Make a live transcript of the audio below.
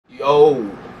Yo,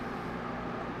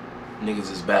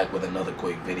 niggas is back with another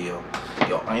quick video.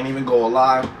 Yo, I ain't even gonna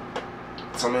lie.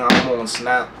 Tell me I'm on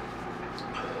Snap.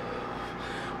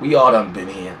 We all done been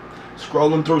here,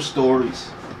 scrolling through stories.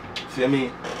 Feel me?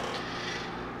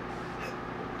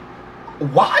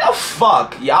 Why the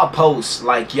fuck y'all post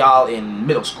like y'all in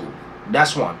middle school?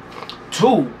 That's one.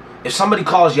 Two, if somebody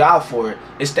calls you out for it,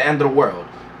 it's the end of the world.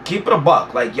 Keep it a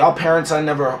buck. Like, y'all parents I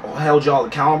never held y'all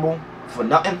accountable for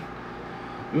nothing.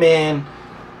 Man,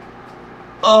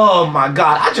 oh my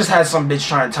god, I just had some bitch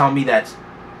trying to tell me that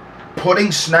putting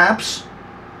snaps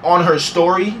on her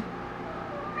story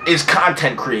is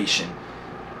content creation.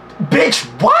 Bitch,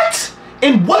 what?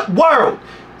 In what world?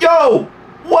 Yo,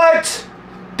 what?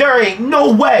 There ain't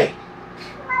no way.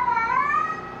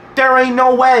 There ain't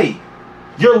no way.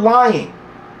 You're lying.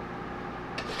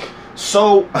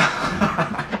 So,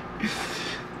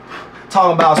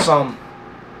 talking about some,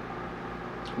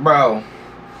 bro,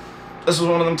 this was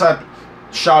one of them type,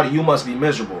 shawty, you must be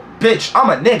miserable. Bitch, I'm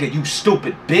a nigga, you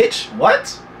stupid bitch.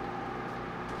 What?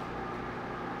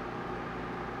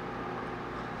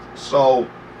 So,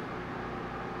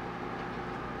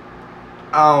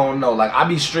 I don't know, like, I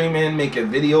be streaming, making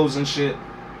videos and shit.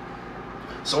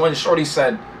 So when shorty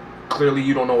said, clearly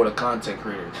you don't know what a content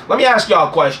creator is. Let me ask y'all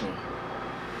a question.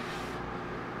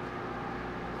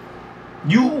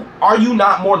 Are you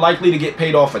not more likely to get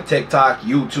paid off of TikTok,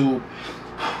 YouTube,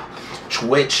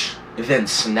 Twitch, than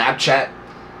Snapchat?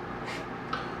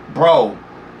 Bro,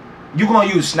 you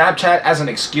gonna use Snapchat as an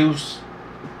excuse?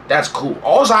 That's cool.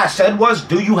 All I said was,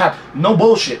 do you have, no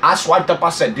bullshit. I swiped up, I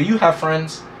said, do you have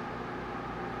friends?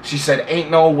 She said, ain't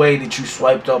no way that you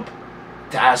swiped up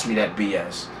to ask me that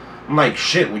BS. I'm like,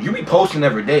 shit, well, you be posting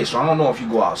every day, so I don't know if you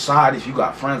go outside, if you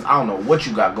got friends. I don't know what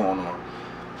you got going on.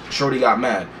 Shorty got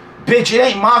mad. Bitch, it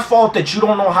ain't my fault that you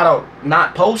don't know how to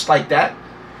not post like that.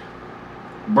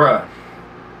 Bruh.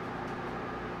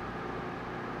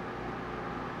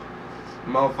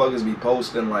 Motherfuckers be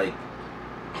posting like...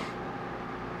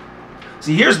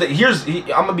 See, I'm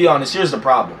gonna be honest, here's the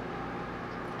problem.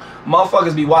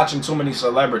 Motherfuckers be watching too many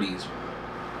celebrities.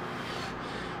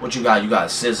 What you got? You got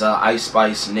SZA, Ice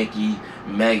Spice, Nicki,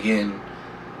 Megan,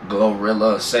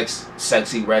 Glorilla,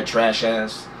 sexy red trash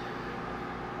ass.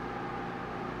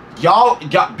 Y'all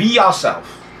be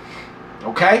yourself,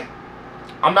 okay?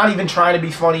 I'm not even trying to be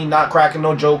funny, not cracking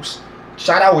no jokes.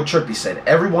 Shout out what Trippy said.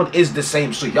 Everyone is the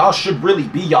same, so y'all should really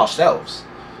be yourselves.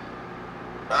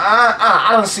 I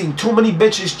done seen too many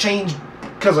bitches change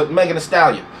because of Megan Thee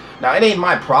Stallion. Now, it ain't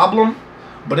my problem,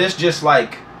 but it's just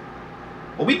like,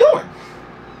 what we doing?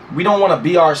 We don't want to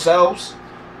be ourselves.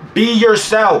 Be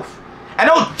yourself. And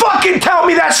don't fucking tell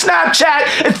me that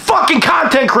Snapchat is fucking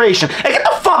content creation. Hey, get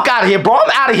the fuck out of here, bro.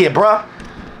 I'm out of here, bro.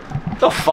 The fuck?